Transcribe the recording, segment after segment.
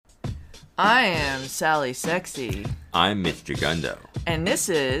I am Sally Sexy. I'm Mitch Jagundo. And this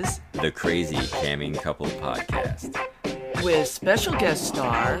is the Crazy Camming Couple Podcast. With special guest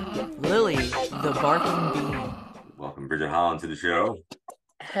star, Lily the Barking Bean. Welcome, Bridget Holland, to the show.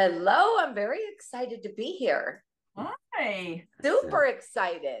 Hello, I'm very excited to be here. Hi. Super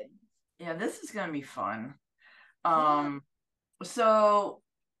excited. Yeah, this is going to be fun. So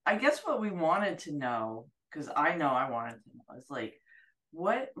I guess what we wanted to know, because I know I wanted to know, is like,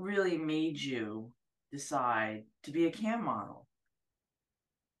 what really made you decide to be a cam model?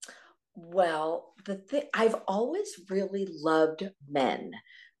 Well, I've always really loved men.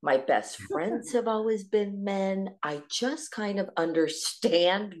 My best friends have always been men. I just kind of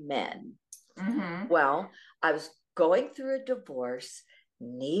understand men. Mm-hmm. Well, I was going through a divorce,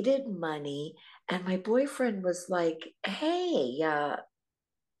 needed money, and my boyfriend was like, hey,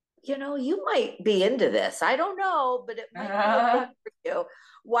 you might be into this. I don't know, but it might be a thing for you.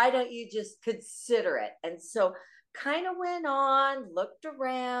 Why don't you just consider it? And so kind of went on, looked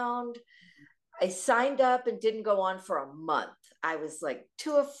around. I signed up and didn't go on for a month. I was like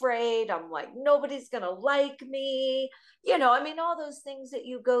too afraid. I'm like, nobody's going to like me. All those things that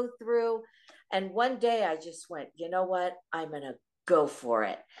you go through. And one day I just went, you know what? I'm going to go for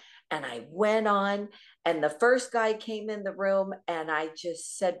it. And I went on, and the first guy came in the room, and I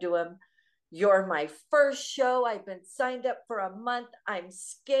just said to him, you're my first show. I've been signed up for a month. I'm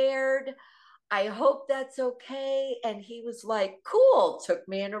scared. I hope that's okay. And he was like, cool, took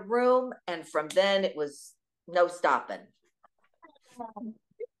me in a room. And from then it was no stopping.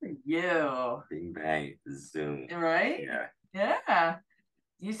 You. Bing bang, zoom. Right? Yeah. Yeah.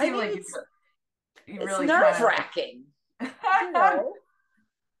 You seem like it's really nerve-wracking.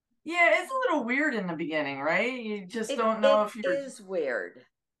 Yeah, it's a little weird in the beginning, right? You just don't know if you're... It is weird.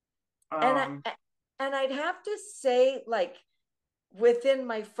 And I'd have to say, like, within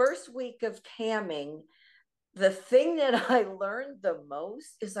my first week of camming, the thing that I learned the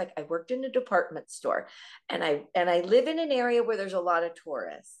most is, like, I worked in a department store, and I live in an area where there's a lot of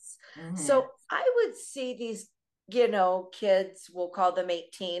tourists. Mm-hmm. So I would see these, kids, we'll call them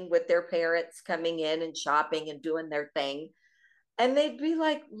 18, with their parents coming in and shopping and doing their thing. And they'd be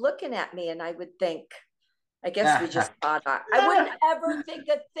like looking at me, and I would think, I guess we just thought I wouldn't ever think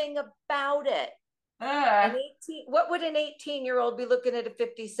a thing about it. What would an 18-year-old be looking at a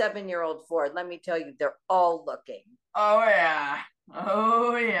 57-year-old for? Let me tell you, they're all looking. Oh yeah.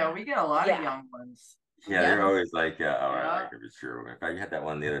 We get a lot of young ones. Yeah, they're always like, like it's true. In fact, you had that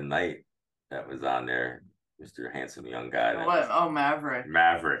one the other night that was on there, Mr. Handsome Young Guy. What? Oh, Maverick.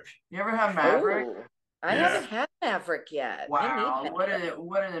 You ever have Maverick? Oh, I haven't had Maverick yet. Wow, what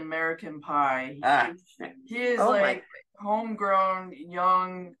an American pie. He is homegrown,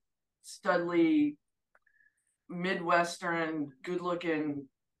 young, studly, Midwestern, good-looking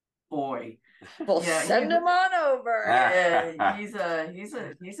boy. Well, send him on over. Yeah, he's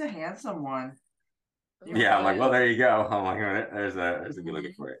a handsome one. Yeah, I'm like, well, there you go. I'm like, there's a good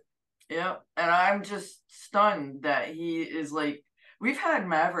looking for it. Yep, and I'm just stunned that he is like. We've had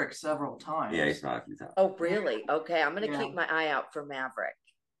Maverick several times. Yeah, he's not a few times. Oh, really? Okay, I'm gonna keep my eye out for Maverick.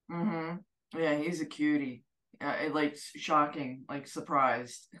 Mm-hmm. Yeah, he's a cutie. Like shocking, like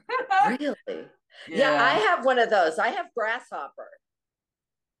surprised. Really? Yeah, I have one of those. I have Grasshopper.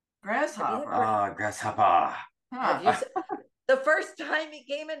 Grasshopper. Grasshopper. Huh. The first time he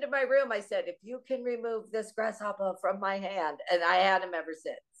came into my room, I said, if you can remove this grasshopper from my hand, and I had him ever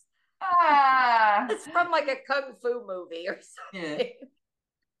since. It's from like a kung fu movie or something.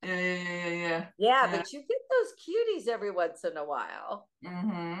 Yeah, but you get those cuties every once in a while.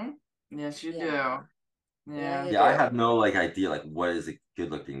 Mm-hmm. Yes, you do. Yeah, I have no idea what is a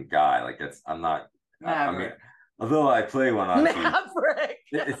good looking guy. I'm not Maverick. Although I play one on Maverick.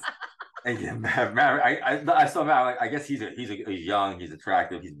 Maverick. I saw Maverick. I guess he's young, he's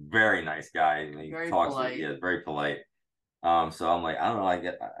attractive, he's a very nice guy. He very talks polite. Very polite. So I'm like, I don't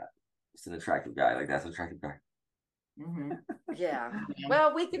know, it's an attractive guy. That's an attractive guy. Mm-hmm. Yeah.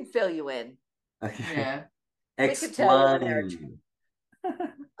 Well, we can fill you in. Yeah. Explain.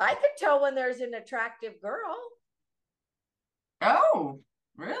 I could tell when there's an attractive girl. Oh,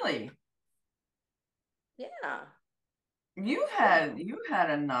 really? Yeah. You had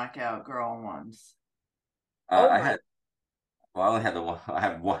a knockout girl once. I only had the one. I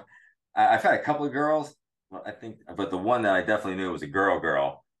have one. I've had a couple of girls. Well, I think, but the one that I definitely knew was a girl.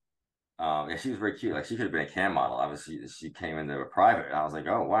 She was very cute. Like, she could have been a cam model. Obviously, she came into a private. And I was like,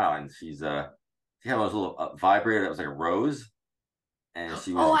 oh wow! And she had those little vibrator that was like a rose. And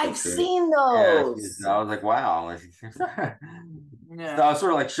she was. Oh, I've seen those. Yeah, I was like, wow. So I was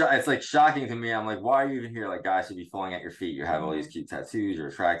sort of like, it's like shocking to me. I'm like, why are you even here? Like, guys should be falling at your feet. You have all these cute tattoos. You're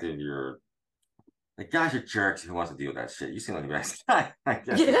attractive. You're Like guys are jerks. Who wants to deal with that shit? You seem like a nice guy. I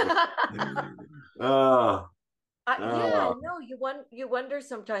guess. Yeah. Oh, Yeah, oh, no, you wonder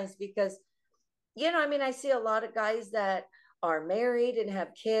sometimes because I mean, I see a lot of guys that are married and have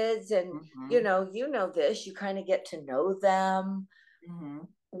kids, and Mm-hmm. you know this, you kind of get to know them, Mm-hmm.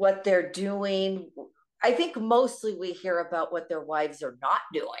 what they're doing. I think mostly we hear about what their wives are not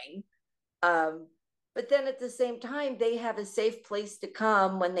doing. Um, but then at the same time, they have a safe place to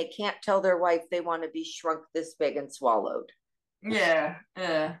come when they can't tell their wife they want to be shrunk this big and swallowed. Yeah,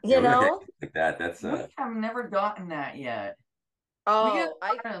 yeah. yeah, You we like know? anything like that. That's We have never gotten that yet. We get Oh,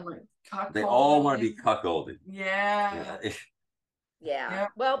 I kind of like they all want to be cuckolding. cuckolded. Yeah. Yeah. yeah. Yeah.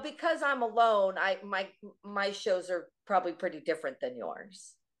 Well, because I'm alone, my shows are probably pretty different than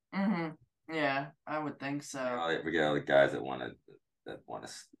yours. Mm-hmm. Yeah, I would think so. We get all the guys that want to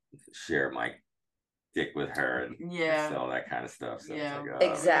share my dick with her and Yeah. sell that kind of stuff. So it's Yeah. like,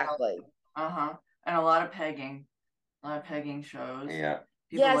 Exactly. Uh-huh. And a lot of pegging. A lot of pegging shows. yeah,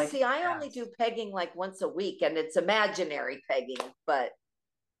 People Yeah, like see, I only ass. do pegging like once a week, and it's imaginary pegging, but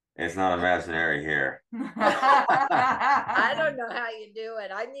it's not I imaginary here. I don't know how you do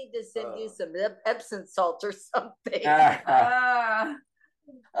it. I need to send you some Epsom salt or something. Ah,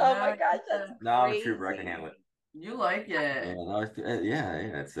 Oh my no, gosh, that's No, I'm a trooper. I can crazy. handle it. you like Yeah, it. no, yeah.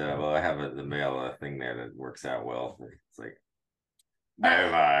 It's well, I have the mail thing there that works out well. It's like, Now,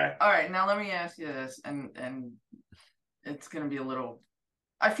 I all right, now let me ask you this, and it's gonna be a little.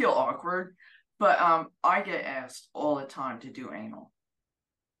 I feel awkward, but I get asked all the time to do anal,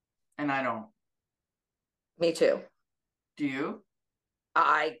 and I don't. Me too. Do you?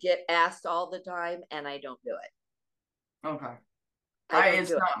 I get asked all the time, and I don't do it. Okay. I don't It's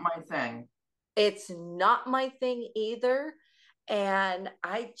do it. not my thing. It's not my thing either. And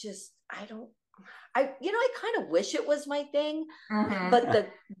I don't, I kind of wish it was my thing. But Mm-hmm.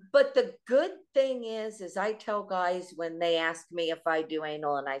 the good thing is I tell guys when they ask me if I do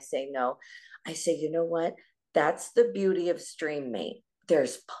anal and I say no, I say, you know what? That's the beauty of Stream Mate.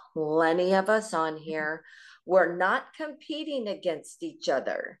 There's plenty of us on here. We're not competing against each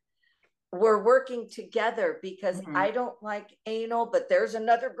other. We're working together because Mm-hmm. I don't like anal, but there's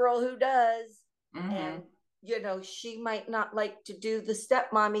another girl who does. Mm-hmm. And she might not like to do the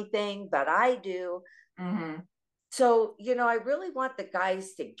stepmommy thing, but I do. Mm-hmm. So, I really want the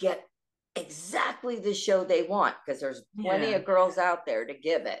guys to get exactly the show they want because there's plenty Yeah. of girls out there to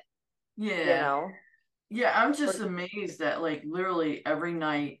give it, you Yeah. know. Yeah. I'm For, just amazed that like literally every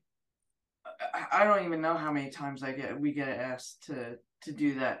night. I don't even know how many times we get asked to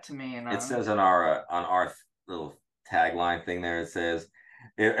do that to me, and it says on our little tagline thing there. It says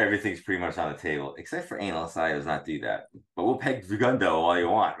everything's pretty much on the table except for anal. SI does not do that, but we'll peg Jagundo all you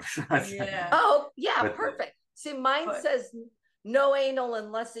want. yeah, oh, yeah, but perfect. See, mine but says no anal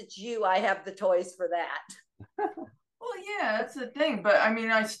unless it's you. I have the toys for that. well, yeah, that's the thing. But I mean,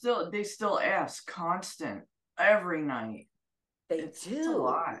 they still ask constant every night. They It's a do.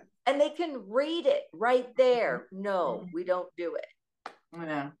 lot. And they can read it right there. No, Mhm. we don't do it.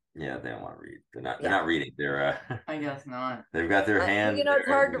 Yeah, yeah, they don't want to read. They're not. They're Yeah. not reading. I guess not. They've got their hand. It's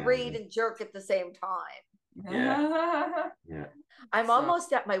hard to Everything read on. and jerk at the same time. Yeah, yeah. I'm So,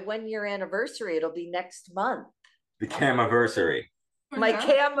 almost at my 1 year anniversary. It'll be next month. The camiversary. My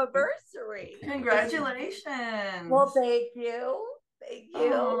congrats. camiversary. Congratulations. Well, thank you. Thank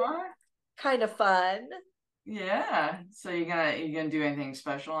you. Aw. Kind of fun. Yeah. So you gonna do anything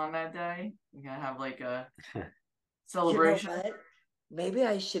special on that day? You gonna have like a You know celebration? what? Maybe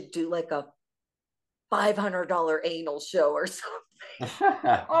I should do like a $500 anal show or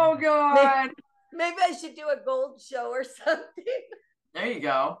something. Oh Maybe, God. maybe I should do a gold show or something. There you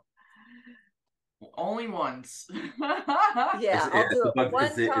go. Only once. Yeah, I'll do it It's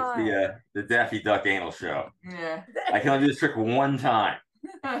one time. the Daffy Duck anal show. Yeah. I can only do this trick one time.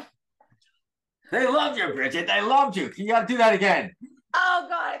 They loved you, Bridget. They loved you. You got to do that again. Oh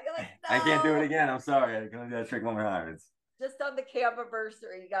God, I feel like no. I can't do it again. I'm sorry. I can only do that trick one more time. It's Just on the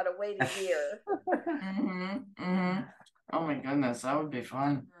camiversary, you gotta wait a year. Mm-hmm. Mm-hmm. Oh my goodness, that would be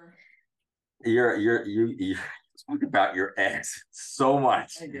fun. you talk about your ex so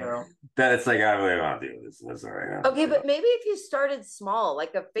much I do. that it's like I really want to do this. That's all right. Okay, but maybe if you started small,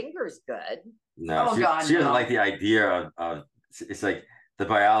 like a finger's good. No, Oh God, she doesn't no. like the idea of it's like the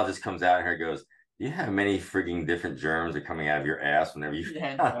biologist comes out here and goes, "Do you have many frigging different germs are coming out of your ass whenever you?"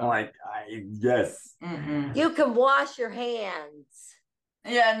 Yeah, I'm no. like, yes. Mm-mm. You can wash your hands.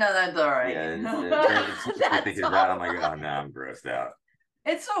 Yeah, no, that's all right. Yeah, she's That's thinking about. all I'm like, oh right. no, I'm grossed out.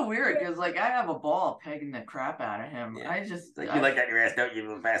 It's so weird because like I have a ball pegging the crap out of him. Yeah. I just It's like, you like that in your ass, don't you,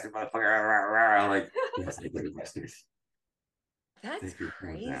 little bastard motherfucker? I'm like, yes, I do, bastards. That's Thank you for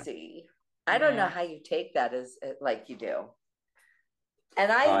that. crazy. I don't know how you take that as like you do.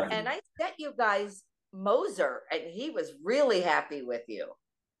 And I sent you guys Moser, and he was really happy with you.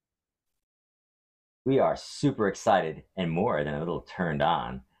 We are super excited and more than a little turned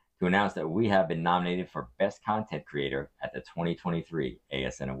on to announce that we have been nominated for Best Content Creator at the 2023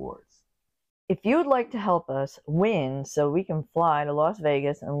 ASN Awards. If you would like to help us win so we can fly to Las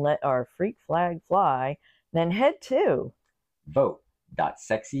Vegas and let our freak flag fly, then head to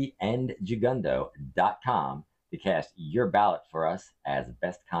vote.sexyandjagundo.com to cast your ballot for us as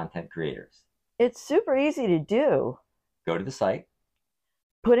Best Content Creators. It's super easy to do. Go to the site,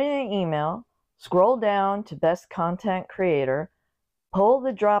 put in an email, scroll down to Best Content Creator, pull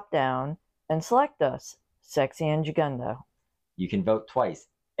the drop down, and select us, Sexy and Jagundo. You can vote twice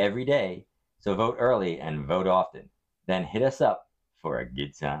every day, so vote early and vote often. Then hit us up for a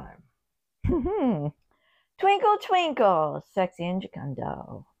good time. Twinkle, twinkle, Sexy and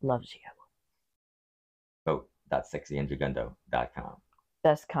Jagundo loves you. Vote.sexyandjagundo.com.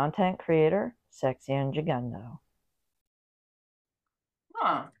 Best Content Creator, Sexy and Jagundo.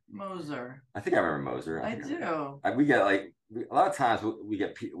 Huh, Moser. I think I remember Moser. I do. We get like a lot of times we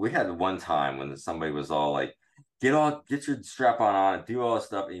had one time when somebody was all like, get your strap on and do all this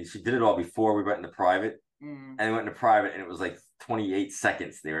stuff, and she did it all before we went into private, and we went into private, and it was like 28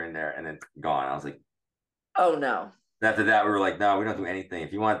 seconds they were in there and then gone. I was like, oh no. After that, we were like, no, we don't do anything.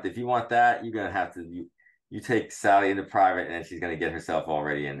 If you want that, you're gonna have to you take Sally into private, and then she's gonna get herself all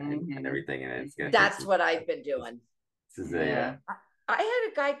ready and everything, and it's gonna. That's what I've been doing. This is I had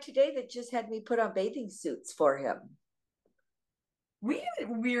a guy today that just had me put on bathing suits for him. We get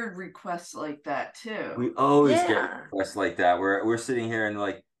weird requests like that too. We always get requests like that. We're sitting here and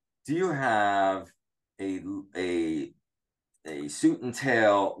like, do you have a suit and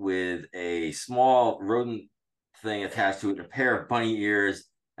tail with a small rodent thing attached to it, and a pair of bunny ears,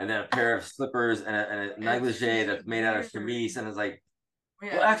 and then a pair of slippers and a negligee that's made out of chemise? And it's like,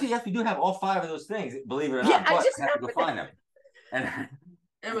 well, actually, yes, we do have all 5 of those things, believe it or not. But I have to go find them. And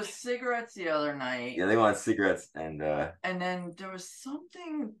it was cigarettes the other night. Yeah, they wanted cigarettes, and then there was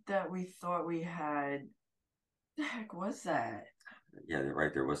something that we thought we had. The heck was that? Yeah,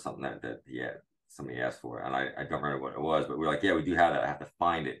 right. There was something that somebody asked for, and I don't remember what it was, but we're like, yeah, we do have that. I have to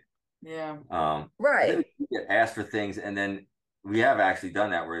find it. Yeah. Right. We get asked for things, and then we have actually done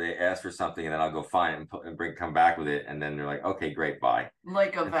that where they ask for something, and then I'll go find it and come back with it, and then they're like, okay, great, bye.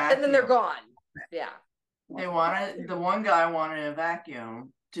 Like a vacuum. And then they're gone. Yeah. The one guy wanted a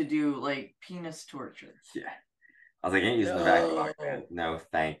vacuum to do like penis torture. Yeah. I was like, I ain't using the vacuum. No,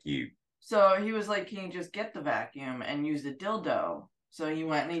 thank you. So he was like, can you just get the vacuum and use the dildo? So he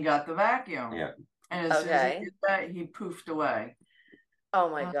went and he got the vacuum. Yeah. And as soon as he did that, he poofed away. Oh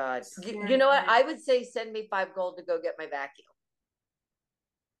my God. You know what? I would say send me $5 to go get my vacuum.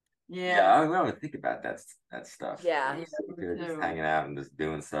 Yeah, I don't think about that stuff. Yeah. Just hanging out and just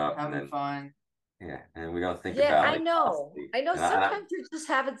doing stuff. Having fun. Yeah, and we don't think about it. I know. Sometimes you're just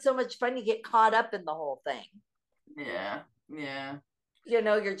having so much fun, you get caught up in the whole thing. Yeah.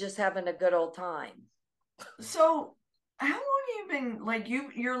 You're just having a good old time. So, how long have you been like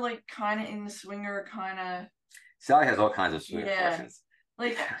you're like kind of in the swinger kind of? Sally has all kinds of swinger questions.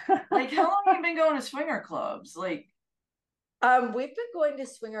 Like how long have you been going to swinger clubs? Like, we've been going to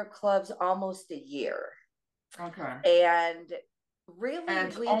swinger clubs almost a year. Okay. And really,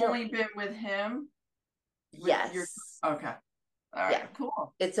 and only been with him? Yes. Okay. All right. Yeah.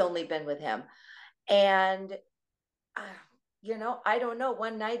 Cool. It's only been with him. And, I don't know.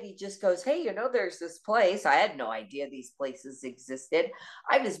 One night he just goes, hey, there's this place. I had no idea these places existed.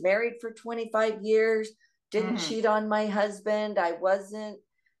 I was married for 25 years, didn't cheat on my husband. I was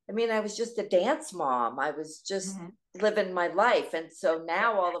just a dance mom. I was just living my life. And so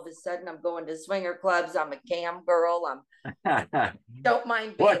now all of a sudden I'm going to swinger clubs. I'm a cam girl. Don't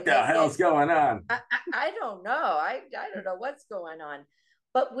mind being what the naked. Hell's going on? I don't know. I don't know what's going on.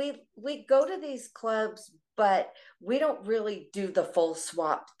 But we go to these clubs, but we don't really do the full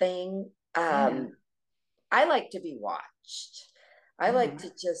swap thing. I like to be watched. I like to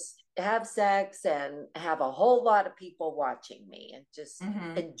just have sex and have a whole lot of people watching me and just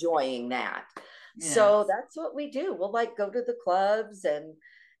enjoying that. Yes. So that's what we do. We'll go to the clubs and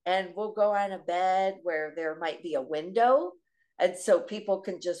we'll go on a bed where there might be a window. And so people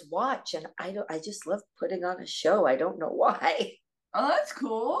can just watch. And I just love putting on a show. I don't know why. Oh, that's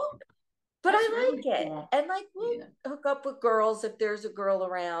cool. But that's I like it. Cool. And we'll hook up with girls if there's a girl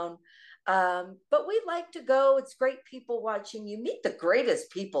around. But we like to go. It's great people watching. You meet the greatest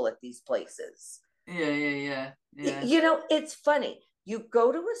people at these places. Yeah. It's funny. You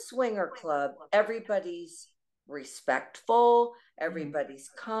go to a swinger club, everybody's respectful. Everybody's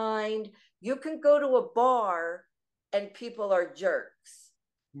kind. You can go to a bar and people are jerks.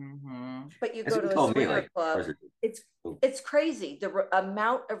 But you go to a swinger club, it's crazy the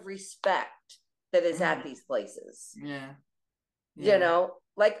amount of respect that is at these places. You know,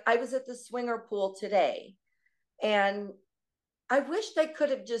 like I was at the swinger pool today, and I wish they could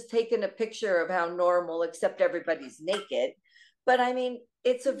have just taken a picture of how normal, except everybody's naked. But I mean,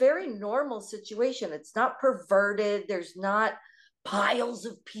 it's a very normal situation. It's not perverted. There's not piles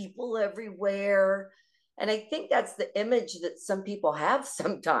of people everywhere. And I think that's the image that some people have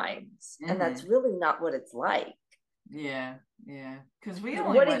sometimes. And that's really not what it's like. Yeah. Because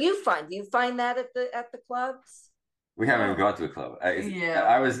what do you find? Do you find that at the clubs? We haven't even gone to a club.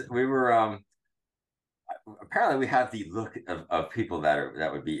 We were apparently we have the look of people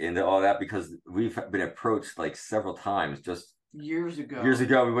that would be into all that, because we've been approached like several times just years ago.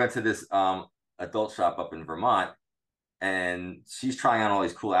 We went to this adult shop up in Vermont, and she's trying on all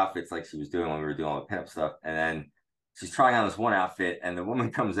these cool outfits like she was doing when we were doing all the pinup stuff. And then she's trying on this one outfit, and the woman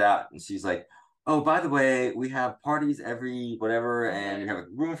comes out and she's like, oh, by the way, we have parties every whatever, and we have a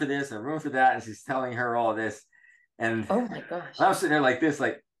room for this and a room for that. And she's telling her all this. And oh my gosh, I'm sitting there like this,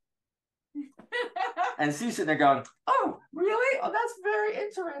 like, and she's sitting there going, oh, really? Oh, that's very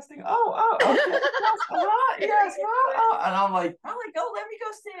interesting. Oh, okay. Yes, and I'm like, oh, let me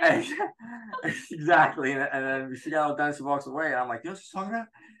go see. Exactly. And then she got all done, she walks away, and I'm like, you know what she's talking about?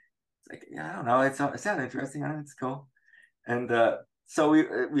 It's like, yeah, I don't know. It sounds interesting. It's cool. And so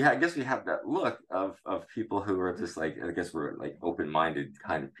I guess we have that look of people who are just like, I guess we're like open-minded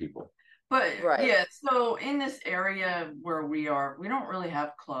kind of people. But yeah, so in this area where we are, we don't really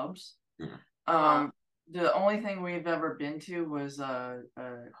have clubs. The only thing we've ever been to was a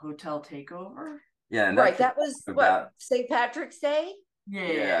hotel takeover. Yeah, and that was what, St. Patrick's Day.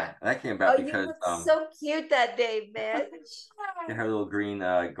 Yeah, that came about because you looked so cute that day, Mitch. She had her little green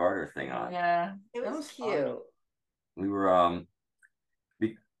garter thing on. Yeah, it was cute. Funny. We were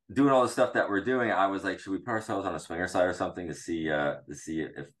doing all the stuff that we're doing. I was like, should we put ourselves on a swinger site or something to see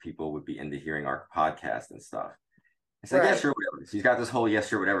if people would be into hearing our podcast and stuff. It's like, yeah, sure, whatever. She's got this whole yes,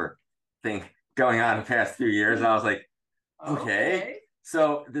 sure, whatever thing going on the past few years. And I was like, okay.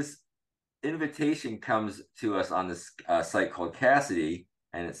 So this invitation comes to us on this site called Cassidy,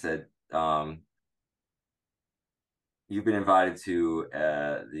 and it said, you've been invited to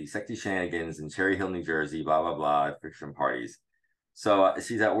the Sexy Shenanigans in Cherry Hill, New Jersey, blah, blah, blah, fiction parties. So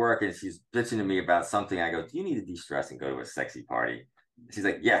she's at work and she's bitching to me about something. I go, do you need to de-stress and go to a sexy party? She's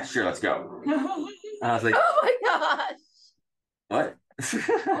like, yeah, sure, let's go. And I was like, oh my gosh. What?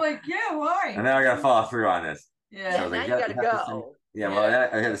 I'm like, yeah, why? And then I got to follow through on this. Yeah, so now you got to go. Well,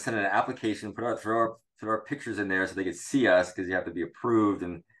 I had to send an application, throw our pictures in there so they could see us, because you have to be approved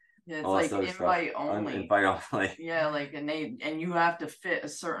and it's like invite only. Invite only. Yeah, like and you have to fit a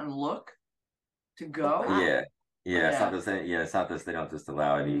certain look to go. Yeah. It's not the same. Yeah, it's not this. They don't just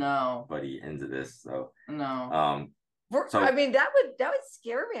allow anybody into this. So no. I mean, that would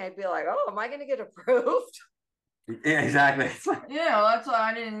scare me. I'd be like, oh, am I going to get approved? Yeah, exactly. Yeah, that's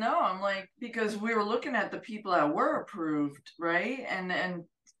why I didn't know. I'm like, because we were looking at the people that were approved, right? And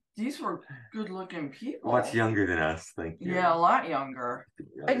these were good-looking people. Much younger than us, thank you. Yeah, a lot younger.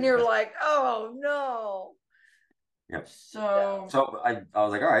 And you're like, oh no. Yep. So I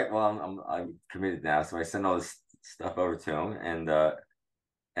was like, all right, well, I'm committed now. So I sent all this stuff over to him,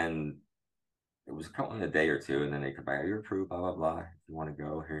 and it was a couple in a day or two, and then they come back, you're approved, blah blah blah. If you want to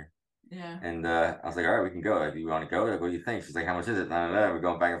go here. Yeah. And I was like, all right, we can go. If you want to go, what do you think? She's like, how much is it? We're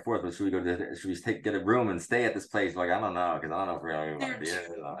going back and forth. But should we get a room and stay at this place? Like, I don't know, because I don't know if we really want to be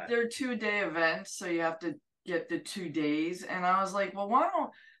it. They're 2-day events, so you have to get the 2 days. And I was like,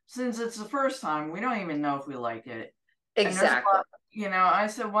 well, since it's the first time, we don't even know if we like it. Exactly. I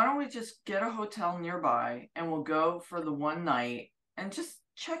said, why don't we just get a hotel nearby and we'll go for the one night and just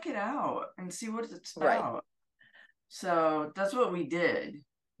check it out and see what it's about. Right. So that's what we did.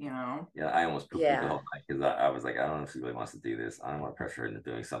 Yeah, I almost pooped the whole night because I was like, I don't know if she really wants to do this. I don't want to pressure her into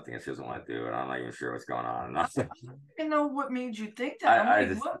doing something that she doesn't want to do, and I'm not even sure what's going on. And I don't know what made you think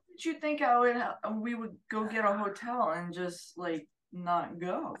that. What did you think we would go get a hotel and just like not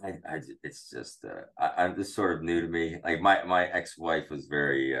go? It's just I'm just sort of new to me. Like my ex-wife was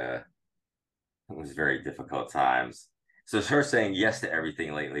very difficult times. So her saying yes to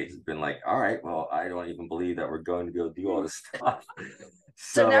everything lately has been like, all right, well, I don't even believe that we're going to go do all this stuff.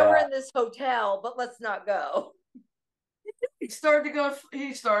 So now we're in this hotel, but let's not go. He started to go.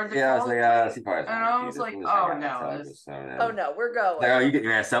 Yeah, I was like, and I was like, oh no, we're going. Like, oh, you get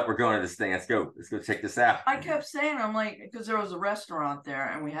your ass up. We're going to this thing. Let's go check this out. I kept saying, I'm like, because there was a restaurant there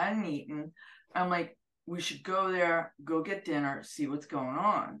and we hadn't eaten. I'm like, we should go there, go get dinner, see what's going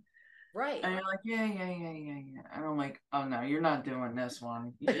on. Right. And you're like, yeah. And I'm like, oh no, you're not doing this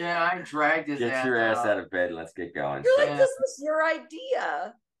one. Yeah, I dragged his Get ass your ass out. out of bed and let's get going. You're So. like, this was your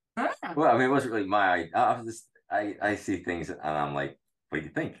idea. Well, I mean, it wasn't really my idea. I see things and I'm like, what do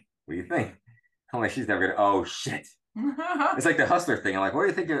you think? What do you think? I'm like, she's never gonna. Oh shit! It's like the Hustler thing. I'm like, what do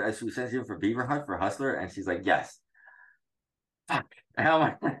you think? She sends you for Beaver Hunt for Hustler, and she's like, yes. Fuck. And I'm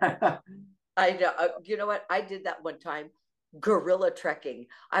like, I know. You know what? I did that one time. Gorilla trekking.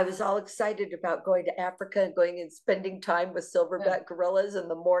 I was all excited about going to Africa and going and spending time with silverback gorillas. In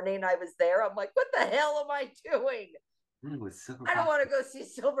the morning, I was there. I'm like, what the hell am I doing? I don't want to go see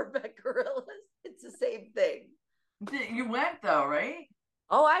silverback gorillas. It's the same thing. You went though, right?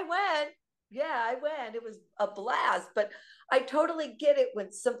 Oh, I went. Yeah, I went. It was a blast. But I totally get it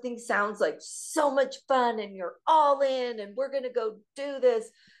when something sounds like so much fun and you're all in and we're going to go do this.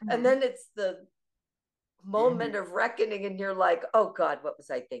 And then it's the moment of reckoning and you're like, oh God, what was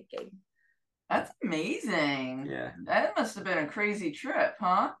I thinking? That's amazing. Yeah. That must have been a crazy trip,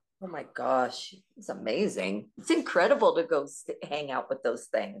 huh? Oh my gosh, it's amazing. It's incredible to go hang out with those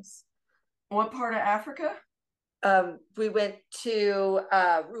things. What part of Africa? We went to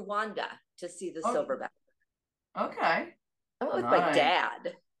Rwanda to see the silverback. Okay. I went with my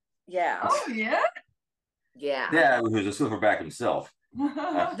dad. Yeah. Oh yeah? Yeah. Yeah, who's a silverback himself.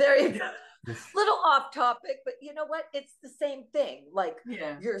 There you go. Little off topic, but you know what? It's the same thing. Like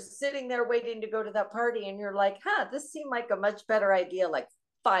you're sitting there waiting to go to that party and you're like, this seemed like a much better idea like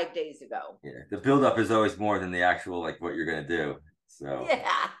 5 days ago. Yeah. The buildup is always more than the actual, like what you're going to do. So,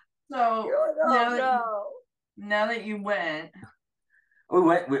 yeah. So like, now that you went,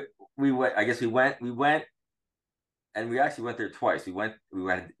 we went, I guess we went, and we actually went there twice.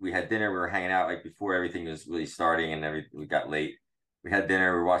 We had dinner. We were hanging out like before everything was really starting and we got late. We had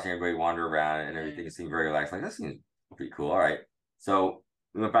dinner. We were watching everybody wander around and everything seemed very relaxed. Like, that seems pretty cool. All right. So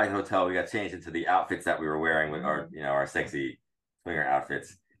we went back to the hotel. We got changed into the outfits that we were wearing with our sexy swinger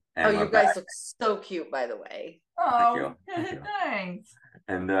outfits. And you guys look so cute, by the way. Oh, thanks.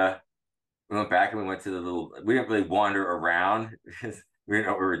 And we went back and we went to we didn't really wander around because we didn't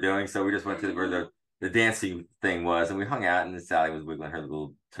know what we were doing. So we just went to where the dancing thing was, and we hung out, and Sally was wiggling her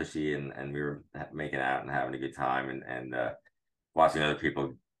little tushy, and we were making out and having a good time and watching other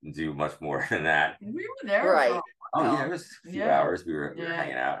people do much more than that. We were there. Right. Oh yeah, it was a few hours. We were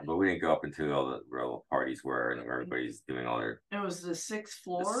hanging out, but we didn't go up until all the real parties were, and everybody's doing all their. It was the sixth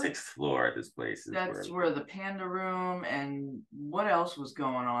floor. The sixth floor at this place. That's where the panda room and what else was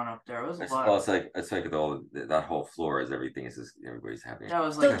going on up there? It was a lot. Well, it's like that whole floor is everything. Is just everybody's having. That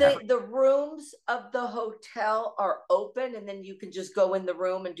was like so the rooms of the hotel are open, and then you can just go in the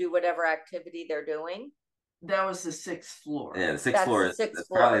room and do whatever activity they're doing. That was the sixth floor. Yeah, the sixth floor is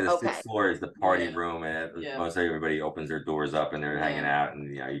apparently the sixth floor is the party room, and most everybody opens their doors up and they're hanging out,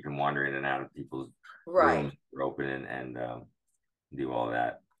 and you can wander in and out of people's rooms are open and do all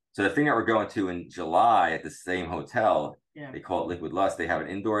that. So the thing that we're going to in July at the same hotel, they call it Liquid Lust. They have an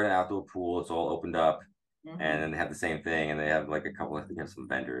indoor and outdoor pool. It's all opened up, and then they have the same thing, and they have like a couple. I think they have some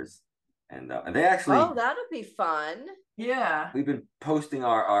vendors, and they actually. Oh, that'll be fun. Yeah, we've been posting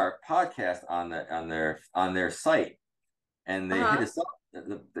our podcast on their site, and they hit us up.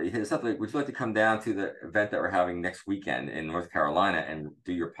 They hit us up like, would you like to come down to the event that we're having next weekend in North Carolina and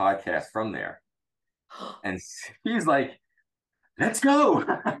do your podcast from there? And he's like, let's go.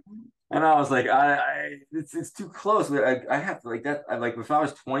 And I was like, it's too close. I have to like that. Like if I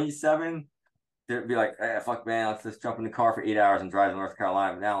was 27. They'd be like, hey, fuck man, let's just jump in the car for 8 hours and drive to North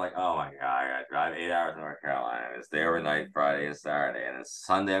Carolina. But now, like, oh my God, I gotta drive 8 hours to North Carolina and stay overnight Friday and Saturday. And then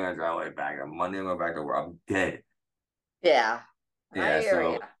Sunday, I'm gonna drive all the way back. And Monday, I'm going back to work. I'm dead. Yeah. Yeah.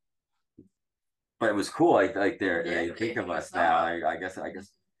 So, but it was cool. Like they think of us now. I guess.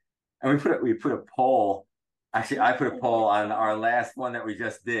 And we put a poll. Actually, I put a poll on our last one that we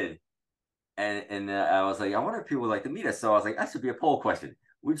just did. And I was like, I wonder if people would like to meet us. So I was like, that should be a poll question.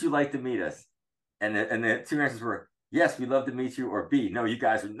 Would you like to meet us? And the two answers were, yes, we'd love to meet you, or B, no, you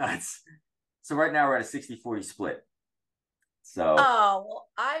guys are nuts. So right now we're at a 60-40 split. So well,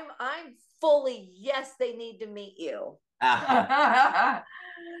 I'm fully yes, they need to meet you. Yeah,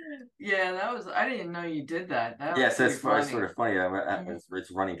 that was I didn't know you did that. So it's sort of funny.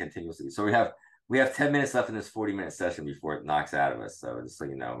 It's running continuously. So we have 10 minutes left in this 40-minute session before it knocks out of us. So just so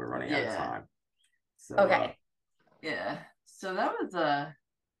you know, we're running out of time. So okay. So that was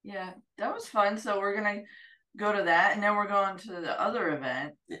that was fun. So we're gonna go to that, and then we're going to the other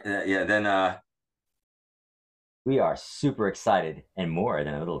event. Then we are super excited and more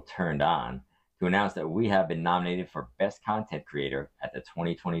than a little turned on to announce that we have been nominated for Best Content Creator at the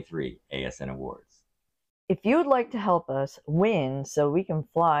 2023 ASN Awards. If you would like to help us win so we can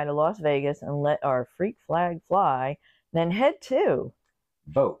fly to Las Vegas and let our freak flag fly, then head to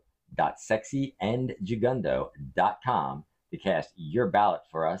vote.sexyandjagundo.com to cast your ballot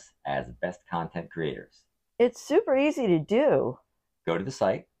for us as best content creators. It's super easy to do. Go to the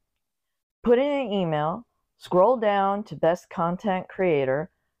site, put in an email, scroll down to Best Content Creator,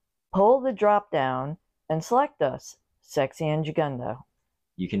 pull the drop down, and select us, Sexy and Jagundo.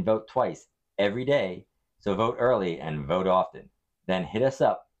 You can vote twice every day, so vote early and vote often. Then hit us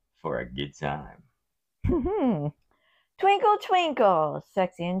up for a good time. Twinkle, twinkle,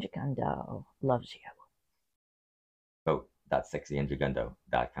 Sexy and Jagundo loves you.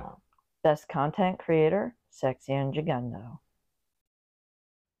 Vote.sexyandjagundo.com. Best Content Creator, Sexy and Jagundo.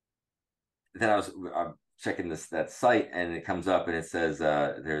 Then I'm checking that site, and it comes up and it says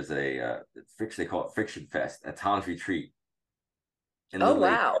there's a they call it Fiction Fest at Tom's Retreat. Oh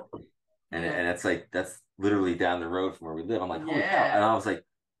wow! And it's like that's literally down the road from where we live. I'm like, holy cow! And I was like,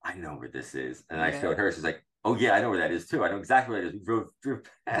 I know where this is, and I showed her. She's like, oh yeah, I know where that is too. I know exactly where it is. We drove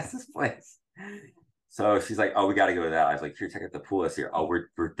past this place. So she's like, oh, we got to go to that. I was like, here, check out the pool that's here. Oh, we're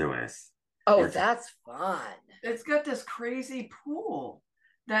doing this. Oh, that's fun. It's got this crazy pool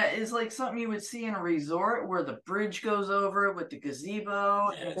that is like something you would see in a resort where the bridge goes over with the gazebo.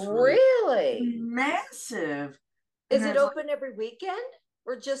 And it's really massive. Is it open every weekend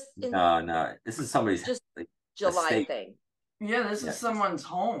or just in no, this is somebody's just like July thing? Yeah, this is someone's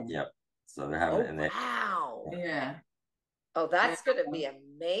home. Yep. So they're having it in there. Wow. Yeah. Oh, that's going to be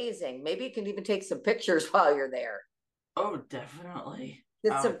amazing. Maybe you can even take some pictures while you're there. Oh, definitely.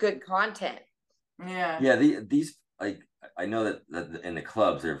 Get some good content. Yeah. Yeah. These like I know that in the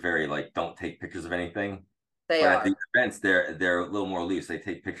clubs they're very like don't take pictures of anything. They are. At the events they're a little more loose. They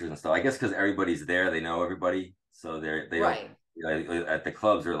take pictures and stuff. I guess because everybody's there, they know everybody, so they don't. At the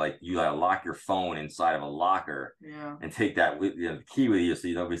clubs, they're like you gotta lock your phone inside of a locker, and take that with the key with you, so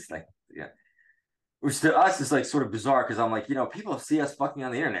you don't be like Which to us is like sort of bizarre because I'm like people see us fucking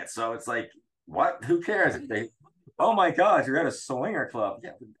on the internet, so it's like what? Who cares if they? Oh my God, you're at a swinger club.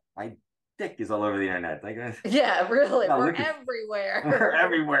 Yeah, my dick is all over the internet. Like, yeah, really, we're everywhere. We're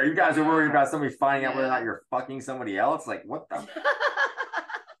everywhere. You guys are worried about somebody finding out whether or not you're fucking somebody else. Like, what the?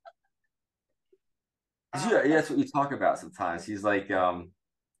 That's what you talk about sometimes. She's like, I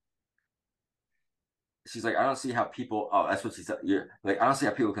don't see how people. Oh, that's what she said. You're like, I don't see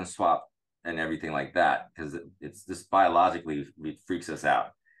how people can swap and everything like that because it's just biologically it freaks us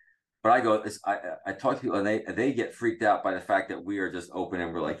out. But I go, I talk to people and they get freaked out by the fact that we are just open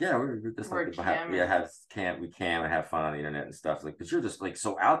and we're like, yeah, we're just like we can and have fun on the internet and stuff. Like, but you're just like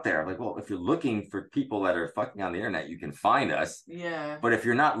so out there. Like, well, if you're looking for people that are fucking on the internet, you can find us. Yeah. But if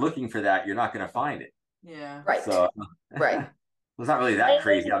you're not looking for that, you're not going to find it. Yeah. Right. So right. It's not really that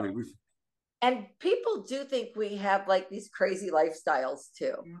crazy. I mean, and people do think we have like these crazy lifestyles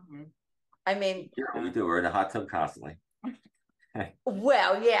too. Mm-hmm. I mean, yeah, we do. We're in a hot tub constantly.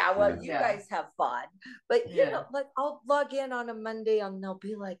 Well, yeah. Well, you guys have fun, but you know, like I'll log in on a Monday and they'll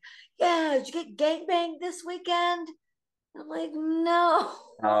be like, "Yeah, did you get gangbanged this weekend?" I'm like, "No."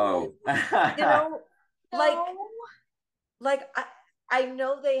 Oh, like I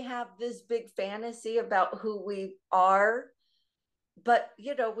know they have this big fantasy about who we are, but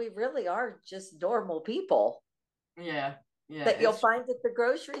we really are just normal people. Yeah. Yeah. That you'll find at the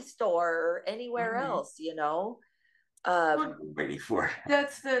grocery store or anywhere else, waiting for that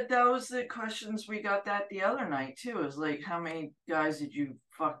was the questions we got that the other night too. Is like, how many guys did you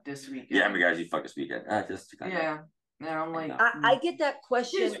fuck this weekend? Yeah, how many guys you fuck this weekend? Yeah. And I'm like, I get that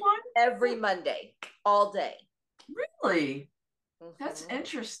question every Monday, all day. Really? That's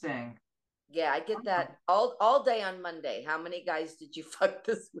interesting. Yeah, I get that all day on Monday. How many guys did you fuck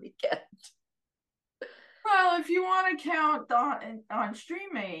this weekend? Well, if you want to count on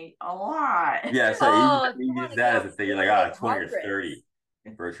StreamMate, a lot. Yeah, so you use that as a thing. You're like, 20 or 30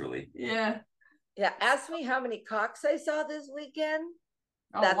 virtually. Yeah. Yeah. Ask me how many cocks I saw this weekend.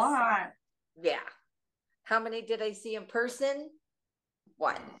 That's a lot. Yeah. How many did I see in person?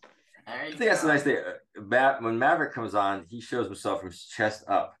 One. I think that's the nice thing. When Maverick comes on, he shows himself from his chest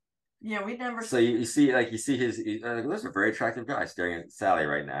up. Yeah, we never. So you see his. There's a very attractive guy staring at Sally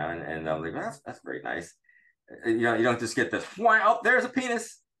right now, and I'm like, that's very nice. You don't just get this. Oh, there's a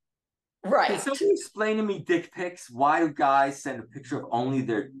penis. Right. Can somebody explain to me dick pics? Why do guys send a picture of only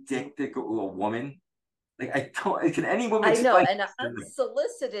their dick to a woman? Like I don't. Can any woman? I know, and an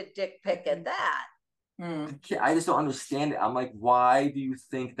unsolicited dick pic at that. I just don't understand it. I'm like, why do you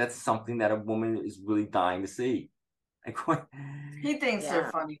think that's something that a woman is really dying to see? Like, he thinks they're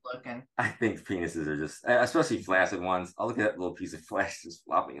funny looking. I think penises are just, especially flaccid ones. I'll look at that little piece of flesh just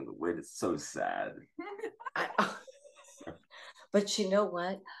flopping in the wind. It's so sad. But you know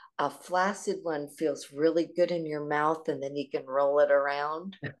what? A flaccid one feels really good in your mouth, and then you can roll it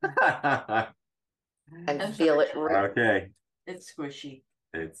around and feel it. Okay. It's squishy.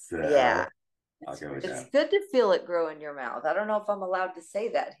 It's yeah. I'll go with it's that. good to feel it grow in your mouth. I don't know if I'm allowed to say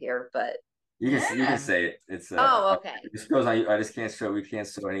that here, but you can say it. It's oh, okay. This goes on. I just can't show. We can't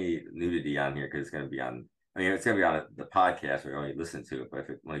show any nudity on here because it's going to be on. I mean, it's going to be on the podcast. We only listen to it, but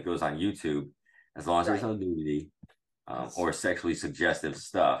when it goes on YouTube, as long as there's no nudity or sexually suggestive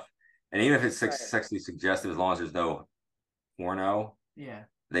stuff, and even if it's sexually suggestive, as long as there's no porno,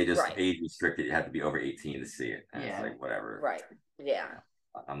 they just age restricted. You have to be over 18 to see it. And it's like whatever. Right. Yeah.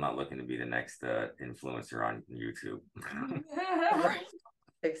 I'm not looking to be the next influencer on YouTube. Right.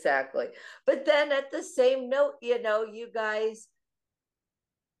 Exactly. But then at the same note, you know, you guys,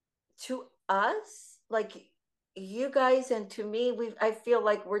 to us, like you guys and to me, I feel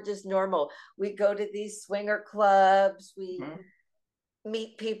like we're just normal. We go to these swinger clubs, we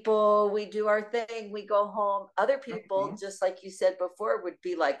meet people, we do our thing, we go home. Other people, just like you said before, would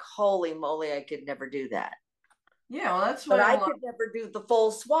be like, holy moly, I could never do that. Yeah, well, that's what I could never do the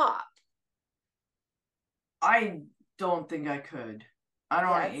full swap. I don't think I could.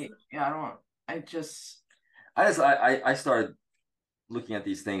 I started looking at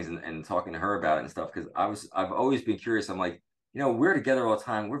these things and talking to her about it and stuff because I've always been curious. I'm like, you know, we're together all the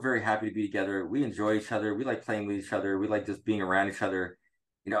time. We're very happy to be together. We enjoy each other. We like playing with each other. We like just being around each other.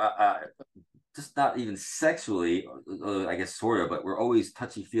 You know, just not even sexually, I guess sort of, but we're always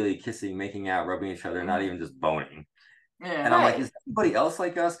touchy-feely, kissing, making out, rubbing each other, not even just boning. Yeah. And I'm like, is anybody else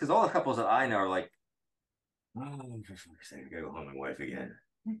like us? Because all the couples that I know are like, oh, for fuck's sake, I gotta go home with my wife again.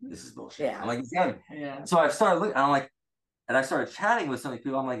 This is bullshit. Yeah. I'm like, yeah. So I started looking, I'm like, and I started chatting with some of these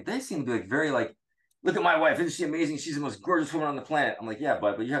people. I'm like, they seem to be like very like, look at my wife. Isn't she amazing? She's the most gorgeous woman on the planet. I'm like, yeah,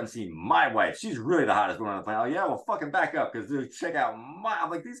 but you haven't seen my wife. She's really the hottest woman on the planet. Oh, yeah, well, fucking back up because check out I'm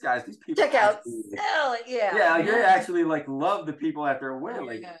like, these people. Check out. Yeah, they actually like love the people that they're with.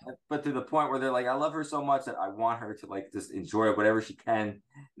 Like, but to the point where they're like, I love her so much that I want her to like just enjoy whatever she can.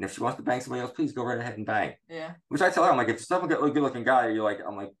 And if she wants to bang somebody else, please go right ahead and bang. Yeah. Which I tell her, I'm like, if you're a good looking guy, you're like,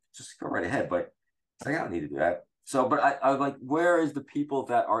 I'm like, just go right ahead. But it's like, I don't need to do that. So, but I was like, where is the people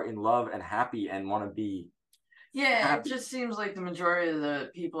that are in love and happy and want to be? Yeah, it just seems like the majority of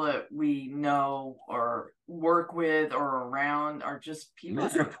the people that we know or work with or around are just people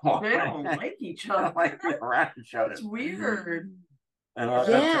miserable. They don't like each other. Like around each other. It's weird.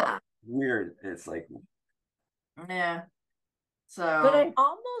 And weird. It's like, yeah. So, but I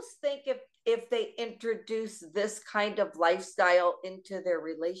almost think if they introduce this kind of lifestyle into their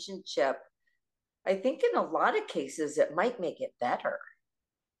relationship, I think in a lot of cases it might make it better.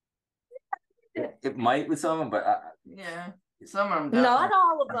 It might with some of them, but some of them not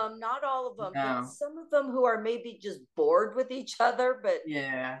all of them, no. But some of them who are maybe just bored with each other. But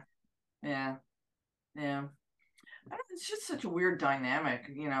it's just such a weird dynamic,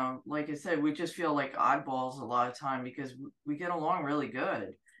 you know. Like I said, we just feel like oddballs a lot of time because we get along really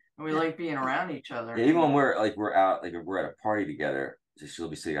good and we like being around each other. Yeah, even when we're out, like if we're at a party together, she'll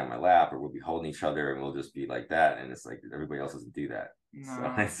be sitting on my lap or we'll be holding each other and we'll just be like that, and it's like everybody else doesn't do that.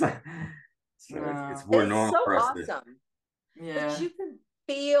 No. So it's more normal for us. Awesome. But you can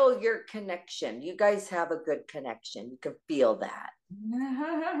feel your connection. You guys have a good connection. You can feel that.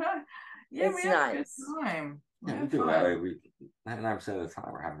 It's nice. Time. Yeah, we do that. 99% of the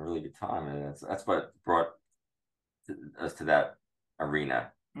time we're having a really good time, and that's what brought us to that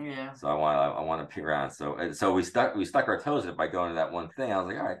arena. Yeah. So I want to be around. So we stuck our toes in it by going to that one thing. I was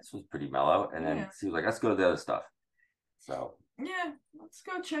like, all right, this was pretty mellow, and then she was like, let's go to the other stuff. So. Yeah, let's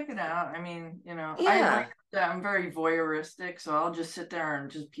go check it out. I mean, you know, I'm very voyeuristic, so I'll just sit there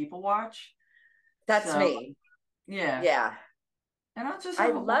and just people watch. That's me. Yeah. Yeah. And I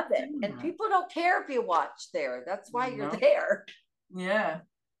love it. And people don't care if you watch there. That's why you're there. Yeah.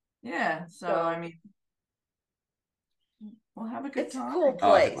 Yeah. So I mean, we'll have a good time. It's a cool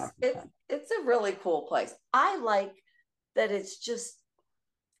place. It's a really cool place. I like that it's just,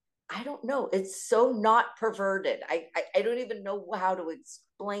 I don't know. It's so not perverted. I don't even know how to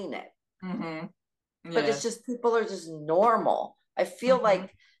explain it. Mm-hmm. Yeah. But it's just people are just normal. I feel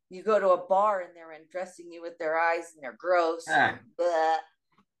like you go to a bar and they're undressing you with their eyes and they're gross. And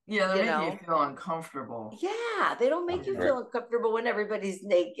yeah, they make you feel uncomfortable. Yeah, they don't make you feel uncomfortable when everybody's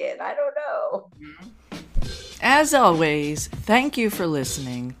naked. I don't know. Mm-hmm. As always, thank you for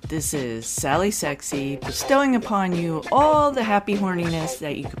listening. This is Sally Sexy, bestowing upon you all the happy horniness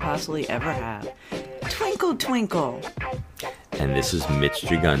that you could possibly ever have. twinkle, twinkle. And this is Mitch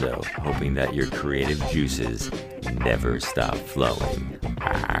Jagundo, hoping that your creative juices never stop flowing.